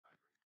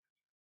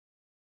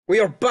We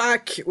are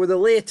back with the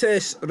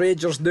latest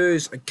Rangers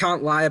news. I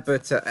can't lie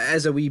about it. It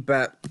is a wee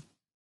bit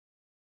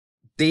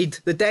dead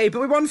the day,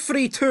 but we won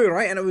 3-2,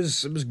 right? And it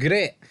was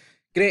great.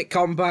 Great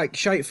comeback.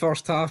 Shite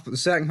first half, but the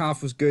second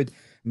half was good.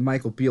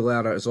 Michael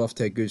Bielera is off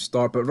to a good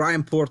start. But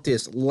Ryan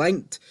Porteous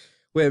linked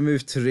when he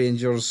moved to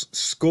Rangers,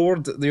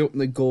 scored the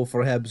opening goal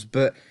for Hibs,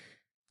 but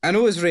I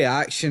know his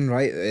reaction,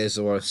 right, is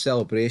or a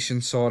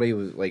celebration, sorry,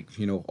 was like,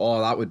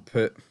 oh,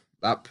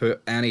 that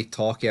put any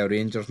talky a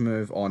Rangers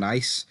move on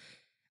ice.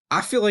 I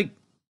feel like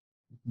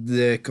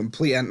the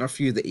complete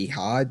interview that he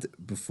had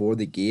before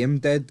the game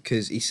did,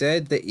 because he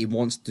said that he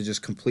wants to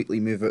just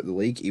completely move out of the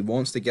league. He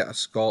wants to get a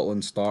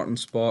Scotland starting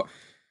spot.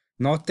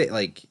 Not that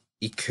like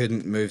he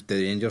couldn't move to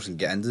the Rangers and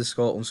get into the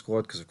Scotland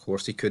squad, because of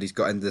course he could. He's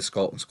got into the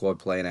Scotland squad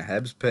playing at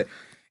Hibs, but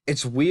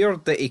it's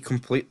weird that he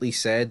completely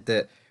said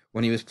that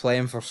when he was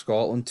playing for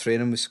Scotland,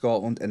 training with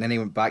Scotland, and then he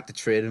went back to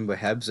training with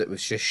Hibs, it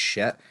was just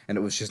shit, and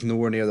it was just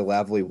nowhere near the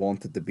level he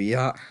wanted to be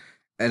at.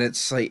 And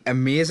it's like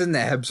amazing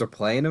that Hibs are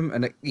playing him,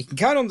 and you can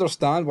kind of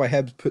understand why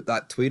Hibs put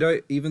that tweet out,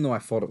 even though I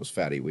thought it was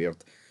very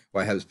weird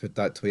why Hibs put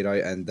that tweet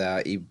out. And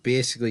he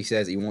basically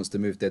says he wants to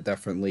move to a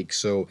different league,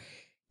 so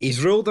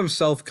he's ruled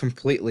himself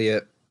completely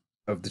out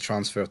of the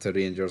transfer to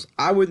Rangers.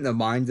 I wouldn't have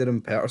minded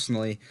him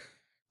personally.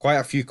 Quite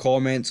a few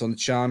comments on the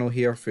channel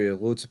here for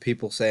loads of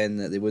people saying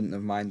that they wouldn't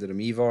have minded him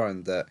either,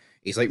 and that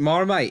he's like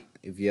Marmite.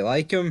 If you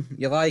like him,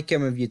 you like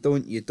him. If you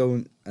don't, you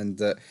don't.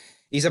 And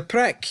he's a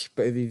prick,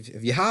 but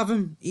if you have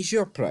him, he's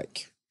your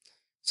prick.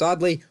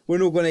 Sadly, we're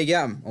not going to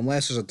get him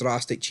unless there's a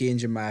drastic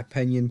change, in my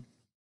opinion.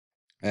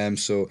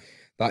 So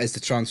that is the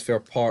transfer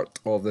part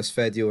of this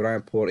video.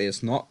 Ryan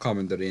Porteous not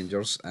coming to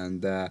Rangers,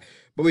 and but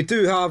we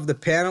do have the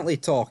penalty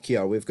talk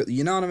here. We've got the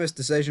unanimous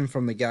decision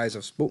from the guys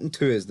I've spoken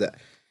to is that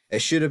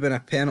it should have been a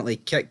penalty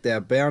kick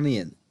there.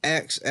 Bernian,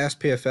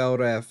 ex-SPFL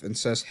ref,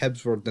 insists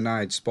Hibs were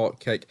denied spot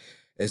kick.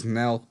 Is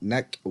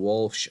Nick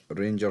Walsh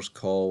Rangers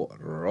call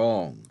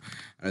wrong?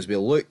 And as we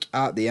look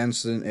at the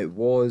incident, it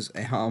was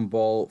a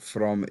handball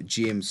from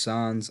James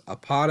Sands.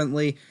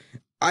 Apparently,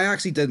 I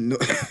actually didn't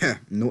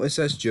notice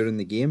this during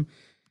the game.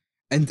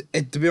 And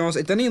to be honest,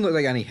 it didn't even look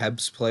like any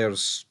Hibs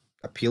players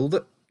appealed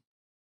it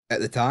at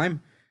the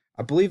time.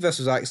 I believe this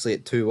was actually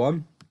at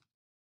 2-1.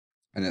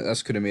 And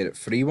this could have made it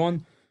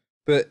 3-1.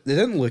 But they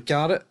didn't look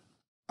at it.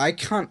 I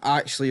can't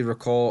actually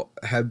recall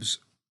Hibs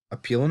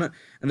appealing it.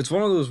 And it's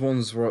one of those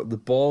ones where the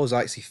ball has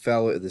actually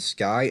fell out of the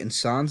sky and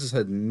Sands has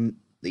had,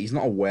 he's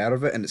not aware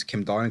of it, and it's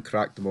come down and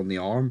cracked him on the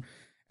arm.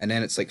 And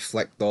then it's like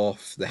flicked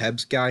off the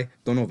Hibs guy.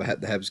 Don't know if it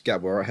hit the Hibs guy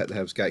or it hit the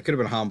Hibs guy. It could have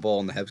been a handball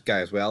on the Hibs guy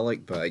as well,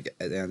 like, but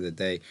at the end of the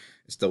day,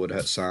 it still would have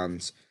hit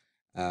Sands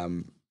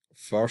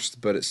first.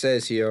 But it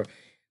says here,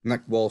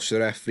 Nick Walsh,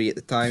 the referee at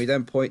the time, he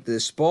didn't point to the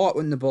spot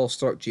when the ball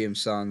struck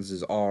James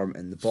Sands' arm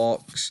in the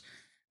box.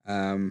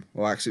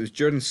 Well, actually, it was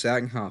during the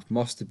second half.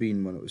 Must have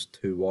been when it was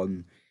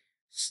 2-1.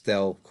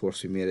 Still, of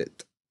course, we made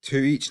it 2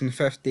 each in the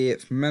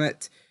 58th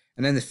minute.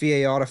 And then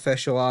the VAR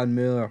official, Alan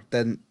Mueller,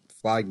 didn't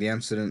flag the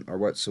incident or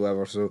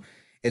whatsoever. So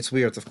it's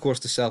weird. Of course,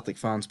 the Celtic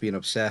fans being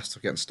obsessed are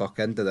getting stuck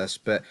into this.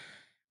 But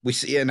we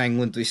see it in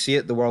England. We see it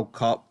at the World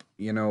Cup.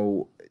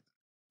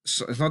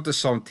 It's not that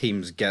some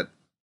teams get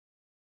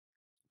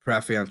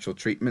preferential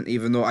treatment,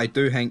 even though I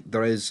do think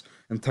there is,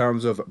 in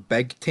terms of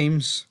big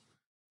teams,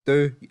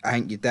 I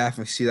think you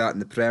definitely see that in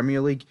the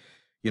Premier League.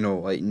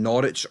 Like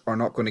Norwich are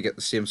not going to get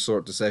the same sort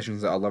of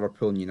decisions that a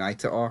Liverpool and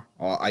United are.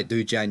 I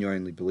do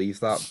genuinely believe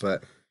that,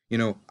 but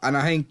and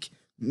I think,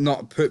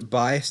 not put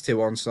bias to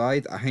one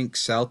side, I think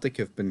Celtic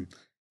have been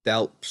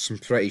dealt some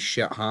pretty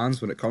shit hands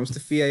when it comes to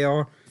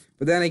VAR.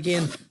 But then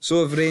again,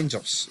 so have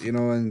Rangers,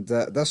 and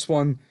this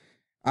one,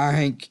 I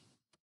think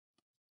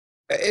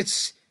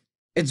it's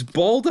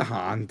ball to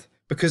hand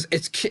because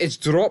it's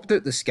dropped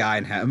out the sky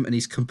and hit him, and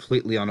he's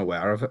completely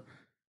unaware of it.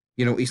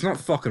 He's not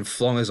fucking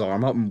flung his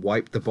arm up and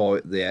wiped the ball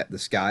out the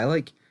sky,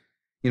 like,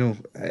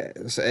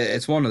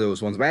 it's one of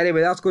those ones. But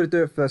anyway, that's going to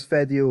do it for this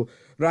video.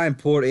 Ryan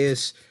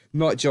Porteous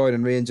not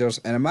joining Rangers,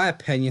 and in my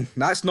opinion,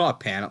 that's not a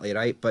penalty,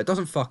 right? But it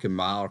doesn't fucking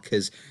matter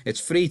because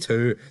it's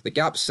 3-2. The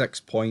gap's 6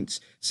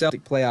 points.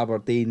 Celtic play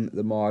Aberdeen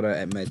tomorrow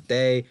at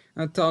midday.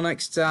 Until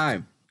next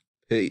time,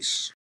 peace.